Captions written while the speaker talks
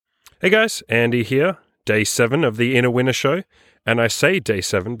Hey guys, Andy here, day 7 of the Inner Winner Show, and I say day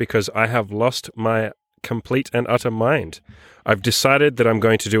 7 because I have lost my complete and utter mind. I've decided that I'm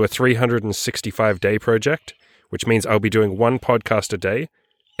going to do a 365-day project, which means I'll be doing one podcast a day,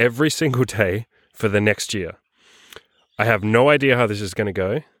 every single day for the next year. I have no idea how this is going to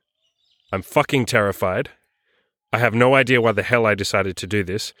go. I'm fucking terrified. I have no idea why the hell I decided to do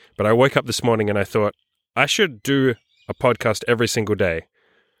this, but I woke up this morning and I thought, I should do a podcast every single day.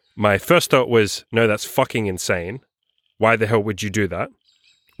 My first thought was, no, that's fucking insane. Why the hell would you do that?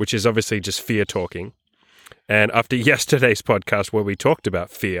 Which is obviously just fear talking. And after yesterday's podcast where we talked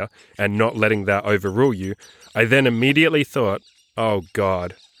about fear and not letting that overrule you, I then immediately thought, oh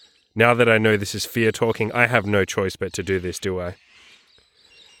God, now that I know this is fear talking, I have no choice but to do this, do I?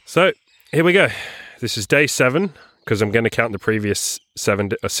 So here we go. This is day 7 because I'm going to count the previous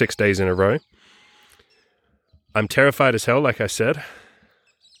 6 days in a row. I'm terrified as hell, like I said.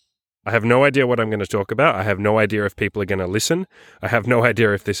 I have no idea what I'm going to talk about. I have no idea if people are going to listen. I have no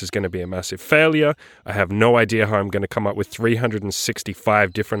idea if this is going to be a massive failure. I have no idea how I'm going to come up with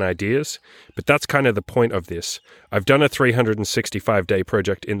 365 different ideas. But that's kind of the point of this. I've done a 365-day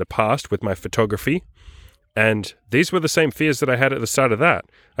project in the past with my photography, and these were the same fears that I had at the start of that.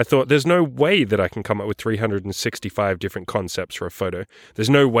 I thought, there's no way that I can come up with 365 different concepts for a photo.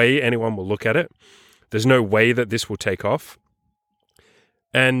 There's no way anyone will look at it. There's no way that this will take off.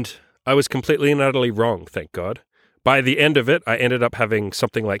 And I was completely and utterly wrong, thank God. By the end of it, I ended up having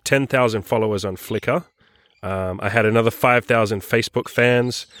something like 10,000 followers on Flickr. I had another 5,000 Facebook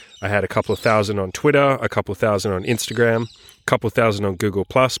fans. I had a couple of thousand on Twitter, a couple of thousand on Instagram, a couple of thousand on Google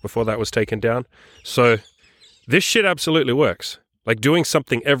Plus before that was taken down. So this shit absolutely works. Like, doing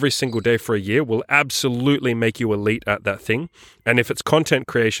something every single day for a year will absolutely make you elite at that thing. And if it's content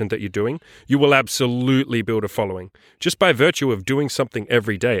creation that you're doing, you will absolutely build a following. Just by virtue of doing something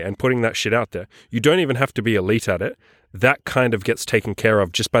every day and putting that shit out there. You don't even have to be elite at it. That kind of gets taken care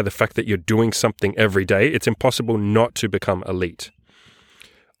of just by the fact that you're doing something every day. It's impossible not to become elite.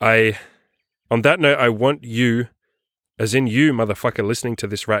 On that note, I want you, as in you, motherfucker, listening to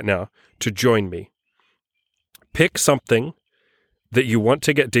this right now, to join me. Pick something that you want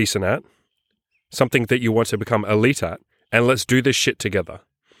to get decent at, something that you want to become elite at, and let's do this shit together.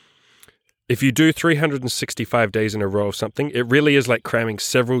 If you do 365 days in a row of something, it really is like cramming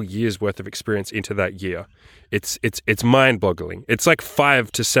several years worth of experience into that year. It's mind-boggling. It's like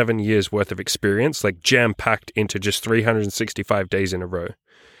 5 to 7 years worth of experience, like jam-packed into just 365 days in a row.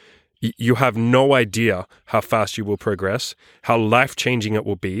 You have no idea how fast you will progress, how life-changing it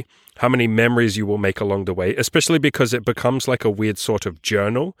will be, how many memories you will make along the way, especially because it becomes like a weird sort of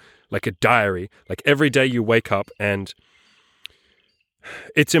journal, like a diary. Like, every day you wake up and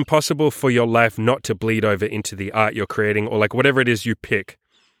it's impossible for your life not to bleed over into the art you're creating, or like whatever it is you pick.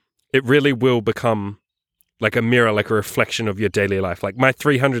 It really will become like a mirror, like a reflection of your daily life. Like my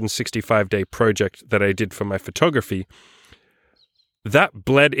 365-day project that I did for my photography, that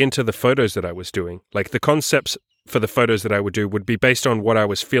bled into the photos that I was doing. Like, the concepts for the photos that I would do would be based on what I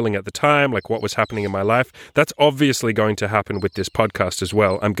was feeling at the time, like what was happening in my life. That's obviously going to happen with this podcast as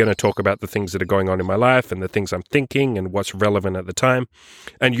well. I'm going to talk about the things that are going on in my life and the things I'm thinking and what's relevant at the time.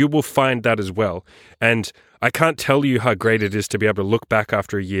 And you will find that as well. And I can't tell you how great it is to be able to look back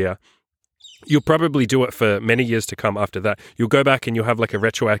after a year. You'll probably do it for many years to come after that. You'll go back and you'll have like a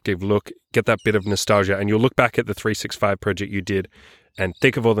retroactive look, get that bit of nostalgia, and you'll look back at the 365 project you did and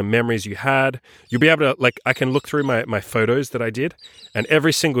think of all the memories you had. You'll be able to, like, I can look through my photos that I did, and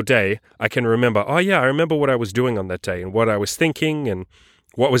every single day I can remember, oh yeah, I remember what I was doing on that day and what I was thinking and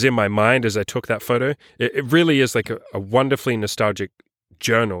what was in my mind as I took that photo. It really is like a wonderfully nostalgic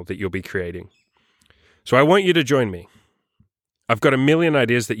journal that you'll be creating. So I want you to join me. I've got a million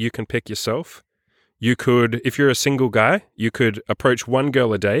ideas that you can pick yourself. You could, if you're a single guy, you could approach one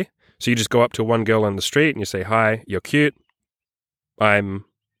girl a day. So you just go up to one girl on the street and you say, hi, you're cute. I'm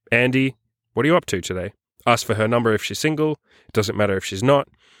Andy. What are you up to today? Ask for her number if she's single. It doesn't matter if she's not.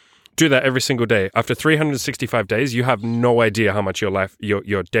 Do that every single day. After 365 days, you have no idea how much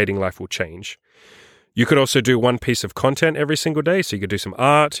your dating life will change. You could also do one piece of content every single day. So you could do some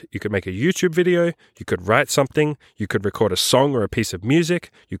art. You could make a YouTube video. You could write something. You could record a song or a piece of music.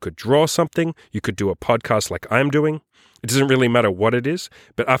 You could draw something. You could do a podcast like I'm doing. It doesn't really matter what it is.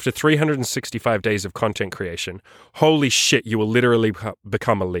 But after 365 days of content creation, holy shit, you will literally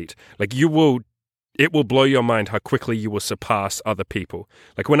become elite. Like, it will blow your mind how quickly you will surpass other people.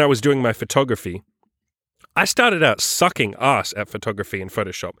 Like, when I was doing my photography, I started out sucking ass at photography in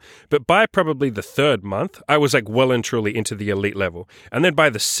Photoshop, but by probably the third month, I was like well and truly into the elite level. And then by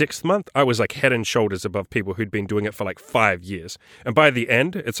the sixth month, I was like head and shoulders above people who'd been doing it for like 5 years. And by the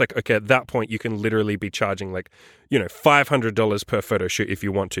end, it's like, okay, at that point, you can literally be charging like, $500 per photo shoot if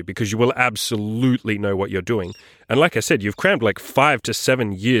you want to, because you will absolutely know what you're doing. And like I said, you've crammed like 5 to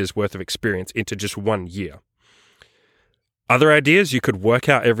 7 years worth of experience into just 1 year. Other ideas, you could work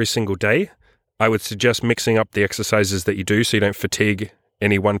out every single day. I would suggest mixing up the exercises that you do so you don't fatigue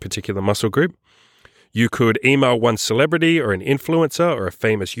any one particular muscle group. You could email one celebrity or an influencer or a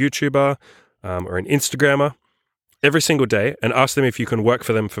famous YouTuber or an Instagrammer every single day and ask them if you can work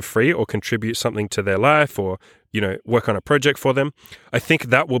for them for free or contribute something to their life or, work on a project for them. I think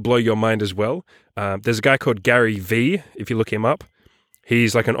that will blow your mind as well. There's a guy called Gary Vee, if you look him up.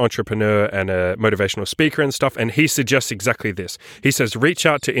 He's like an entrepreneur and a motivational speaker and stuff, and he suggests exactly this. He says, reach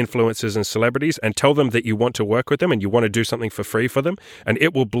out to influencers and celebrities and tell them that you want to work with them and you want to do something for free for them, and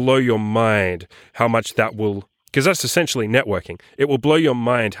it will blow your mind how much that will, because that's essentially networking. It will blow your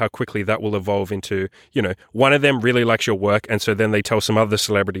mind how quickly that will evolve into, one of them really likes your work, and so then they tell some other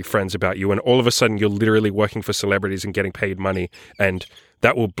celebrity friends about you, and all of a sudden you're literally working for celebrities and getting paid money, and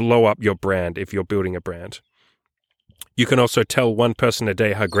that will blow up your brand if you're building a brand. You can also tell one person a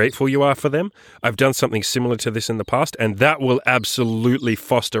day how grateful you are for them. I've done something similar to this in the past, and that will absolutely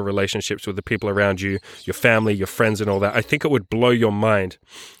foster relationships with the people around you, your family, your friends, and all that. I think it would blow your mind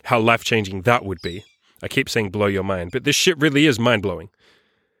how life-changing that would be. I keep saying blow your mind, but this shit really is mind-blowing.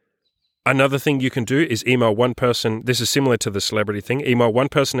 Another thing you can do is email one person. This is similar to the celebrity thing. Email one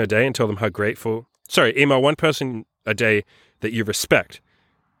person a day and tell them how email one person a day that you respect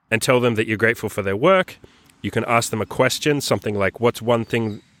and tell them that you're grateful for their work. You can ask them a question, something like, what's one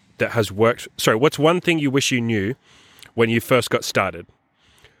thing you wish you knew when you first got started?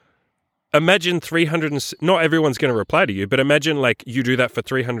 Imagine not everyone's going to reply to you, but imagine like you do that for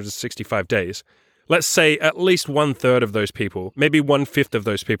 365 days. Let's say at least 1/3 of those people, maybe 1/5 of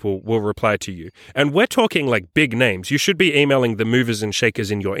those people will reply to you. And we're talking like big names. You should be emailing the movers and shakers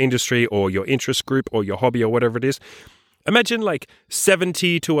in your industry or your interest group or your hobby or whatever it is. Imagine like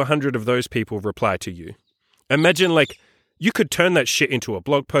 70 to 100 of those people reply to you. Imagine like you could turn that shit into a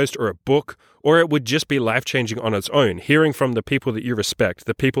blog post or a book, or it would just be life-changing on its own, hearing from the people that you respect,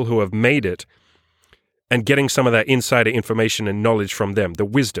 the people who have made it, and getting some of that insider information and knowledge from them, the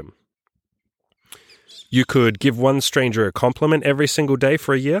wisdom. You could give one stranger a compliment every single day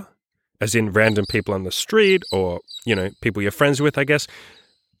for a year, as in random people on the street or, people you're friends with, I guess.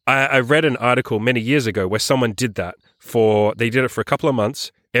 I read an article many years ago where someone did that they did it for a couple of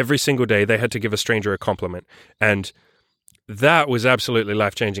months. Every single day they had to give a stranger a compliment. And that was absolutely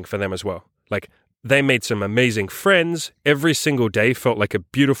life-changing for them as well. Like they made some amazing friends. Every single day felt like a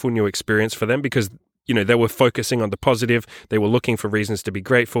beautiful new experience for them because, they were focusing on the positive. They were looking for reasons to be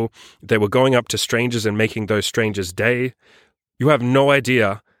grateful. They were going up to strangers and making those strangers' day. You have no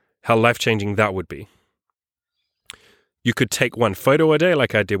idea how life-changing that would be. You could take one photo a day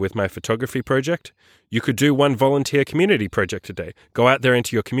like I did with my photography project. You could do one volunteer community project a day. Go out there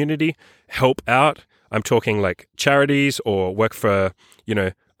into your community, help out. I'm talking like charities or work for,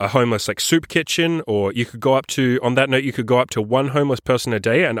 a homeless like soup kitchen, or you could go up to one homeless person a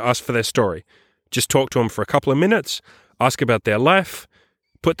day and ask for their story. Just talk to them for a couple of minutes, ask about their life,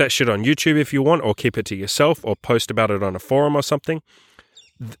 put that shit on YouTube if you want, or keep it to yourself or post about it on a forum or something.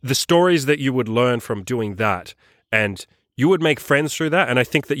 The stories that you would learn from doing that, and you would make friends through that, and I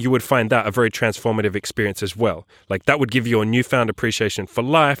think that you would find that a very transformative experience as well. Like that would give you a newfound appreciation for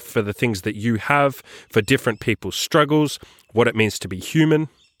life, for the things that you have, for different people's struggles, what it means to be human.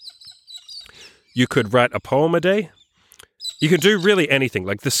 You could write a poem a day. You can do really anything.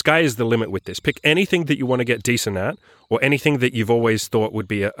 Like the sky is the limit with this. Pick anything that you want to get decent at, or anything that you've always thought would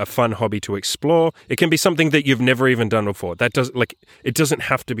be a fun hobby to explore. It can be something that you've never even done before. It doesn't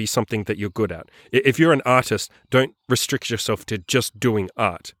have to be something that you're good at. If you're an artist, don't restrict yourself to just doing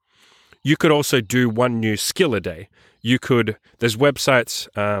art. You could also do one new skill a day. There's websites.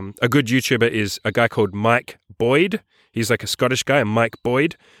 A good YouTuber is a guy called Mike Boyd. He's like a Scottish guy, Mike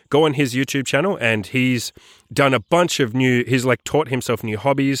Boyd. Go on his YouTube channel and he's done a bunch of he's like taught himself new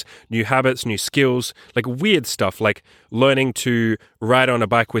hobbies, new habits, new skills, like weird stuff, like learning to ride on a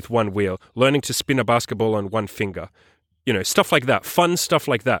bike with one wheel, learning to spin a basketball on one finger, stuff like that, fun stuff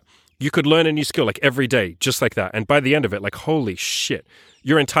like that. You could learn a new skill like every day, just like that. And by the end of it, like, holy shit,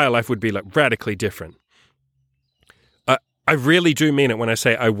 your entire life would be like radically different. I really do mean it when I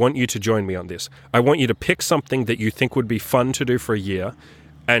say I want you to join me on this. I want you to pick something that you think would be fun to do for a year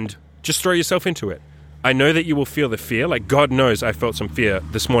and just throw yourself into it. I know that you will feel the fear. Like, God knows I felt some fear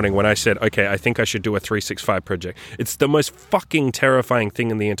this morning when I said, okay, I think I should do a 365 project. It's the most fucking terrifying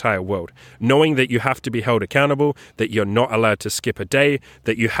thing in the entire world. Knowing that you have to be held accountable, that you're not allowed to skip a day,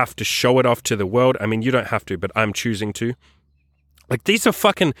 that you have to show it off to the world. I mean, you don't have to, but I'm choosing to. Like, these are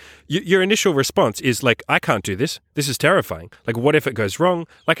fucking... Your initial response is like, I can't do this. This is terrifying. Like, what if it goes wrong?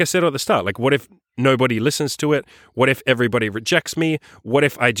 Like I said at the start, like, what if nobody listens to it? What if everybody rejects me? What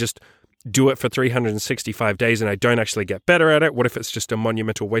if I just do it for 365 days and I don't actually get better at it? What if it's just a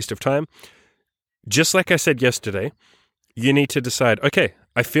monumental waste of time? Just like I said yesterday, you need to decide, okay,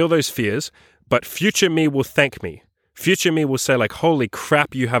 I feel those fears, but future me will thank me. Future me will say like, holy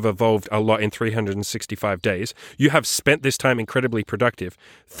crap, you have evolved a lot in 365 days. You have spent this time incredibly productive.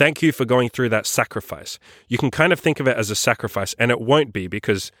 Thank you for going through that sacrifice. You can kind of think of it as a sacrifice, and it won't be,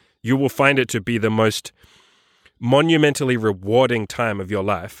 because you will find it to be the most monumentally rewarding time of your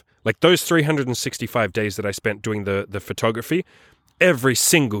life. Like those 365 days that I spent doing the photography, every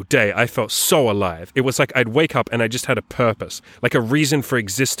single day I felt so alive. It was like I'd wake up and I just had a purpose, like a reason for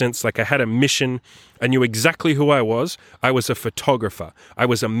existence, like I had a mission. I knew exactly who I was. I was a photographer. I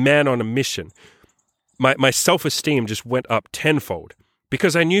was a man on a mission. My self-esteem just went up tenfold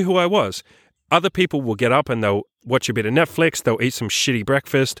because I knew who I was. Other people will get up and they'll watch a bit of Netflix, they'll eat some shitty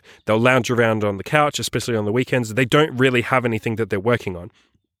breakfast, they'll lounge around on the couch, especially on the weekends. They don't really have anything that they're working on.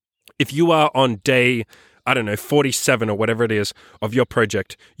 If you are on day, 47 or whatever it is of your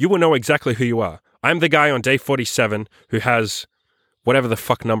project, you will know exactly who you are. I'm the guy on day 47 who has whatever the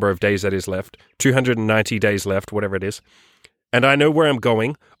fuck number of days that is left, 290 days left, whatever it is. And I know where I'm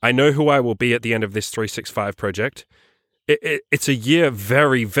going. I know who I will be at the end of this 365 project. It's a year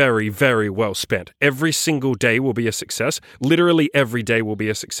very, very, very well spent. Every single day will be a success. Literally every day will be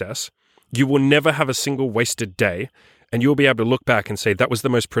a success. You will never have a single wasted day. And you'll be able to look back and say, that was the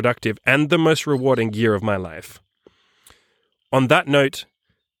most productive and the most rewarding year of my life. On that note,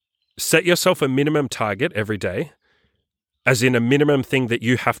 set yourself a minimum target every day, as in a minimum thing that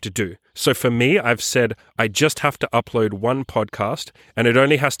you have to do. So for me, I've said I just have to upload one podcast, and it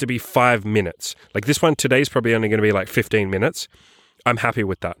only has to be 5 minutes. Like this one today is probably only going to be like 15 minutes. I'm happy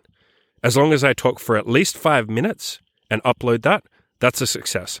with that. As long as I talk for at least 5 minutes and upload that, that's a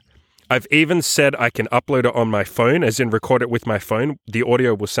success. I've even said I can upload it on my phone, as in record it with my phone. The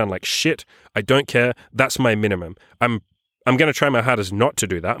audio will sound like shit. I don't care. That's my minimum. I'm going to try my hardest not to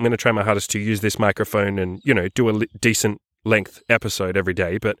do that. I'm going to try my hardest to use this microphone and, do a decent length episode every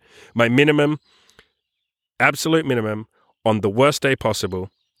day. But my minimum, absolute minimum, on the worst day possible,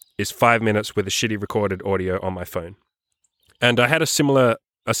 is 5 minutes with a shitty recorded audio on my phone. And I had a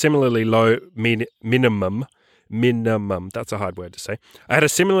similarly low minimum, that's a hard word to say. I had a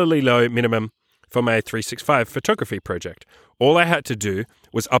similarly low minimum for my 365 photography project. All I had to do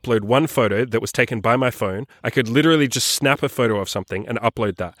was upload one photo that was taken by my phone. I could literally just snap a photo of something and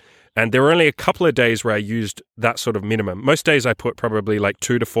upload that. And there were only a couple of days where I used that sort of minimum. Most days I put probably like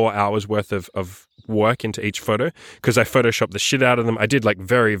 2 to 4 hours worth of work into each photo because I photoshopped the shit out of them. I did like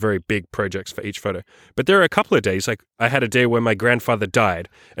very, very big projects for each photo. But there are a couple of days, like I had a day where my grandfather died.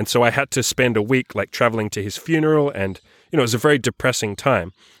 And so I had to spend a week like traveling to his funeral, and it was a very depressing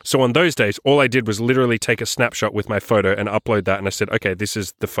time. So on those days, all I did was literally take a snapshot with my photo and upload that. And I said, okay, this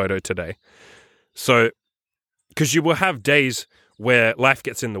is the photo today. So, because you will have days where life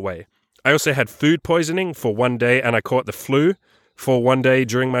gets in the way. I also had food poisoning for one day, and I caught the flu for one day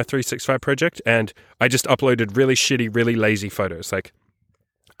during my 365 project, and I just uploaded really shitty, really lazy photos. Like,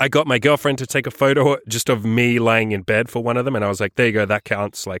 I got my girlfriend to take a photo just of me lying in bed for one of them, and I was like, there you go, that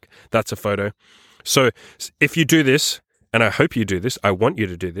counts. Like, that's a photo. So if you do this, and I hope you do this, I want you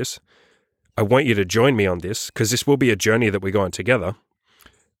to do this, I want you to join me on this, because this will be a journey that we go on together.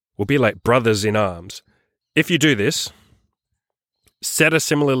 We'll be like brothers in arms. If you do this, set a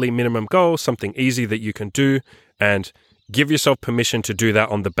similarly minimum goal, something easy that you can do, and give yourself permission to do that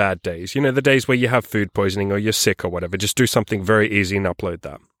on the bad days. The days where you have food poisoning or you're sick or whatever. Just do something very easy and upload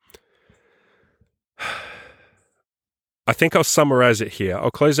that. I think I'll summarize it here.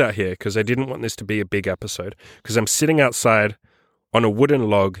 I'll close out here because I didn't want this to be a big episode, because I'm sitting outside on a wooden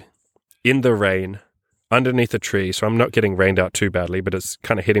log in the rain underneath a tree, so I'm not getting rained out too badly, but it's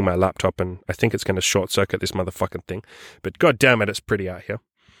kind of hitting my laptop, and I think it's going to short circuit this motherfucking thing. But god damn it, it's pretty out here.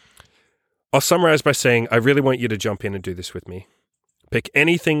 I'll summarize by saying I really want you to jump in and do this with me. Pick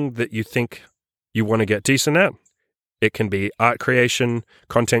anything that you think you want to get decent at. It can be art creation,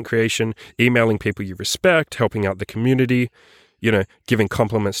 content creation, emailing people you respect, helping out the community, giving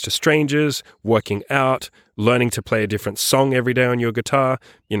compliments to strangers, working out, learning to play a different song every day on your guitar,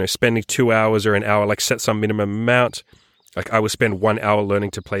 spending 2 hours or an hour, like set some minimum amount. Like I will spend 1 hour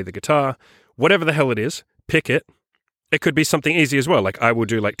learning to play the guitar. whatever the hell it is, pick it. It could be something easy as well. Like I will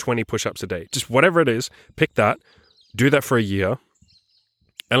do like 20 push-ups a day. Just whatever it is, pick that, do that for a year,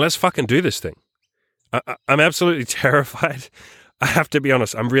 and let's fucking do this thing. I'm absolutely terrified. I have to be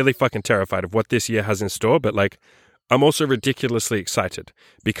honest. I'm really fucking terrified of what this year has in store, but like, I'm also ridiculously excited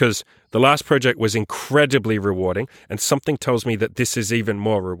because the last project was incredibly rewarding and something tells me that this is even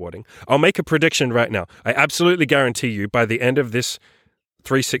more rewarding. I'll make a prediction right now. I absolutely guarantee you by the end of this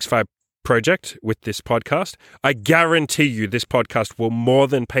 365 project with this podcast, I guarantee you this podcast will more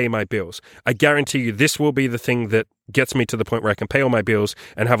than pay my bills. I guarantee you this will be the thing that gets me to the point where I can pay all my bills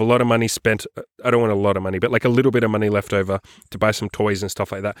and have a lot of money spent. I don't want a lot of money, but like a little bit of money left over to buy some toys and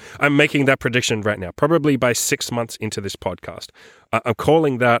stuff like that. I'm making that prediction right now, probably by 6 months into this podcast. I'm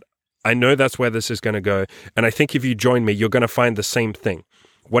calling that. I know that's where this is going to go. And I think if you join me, you're going to find the same thing.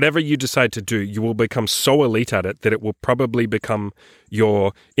 Whatever you decide to do, you will become so elite at it that it will probably become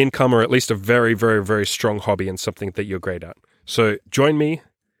your income or at least a very, very, very strong hobby and something that you're great at. So join me,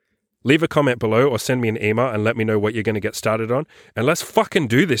 leave a comment below or send me an email and let me know what you're going to get started on. And let's fucking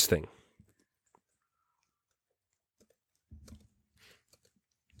do this thing.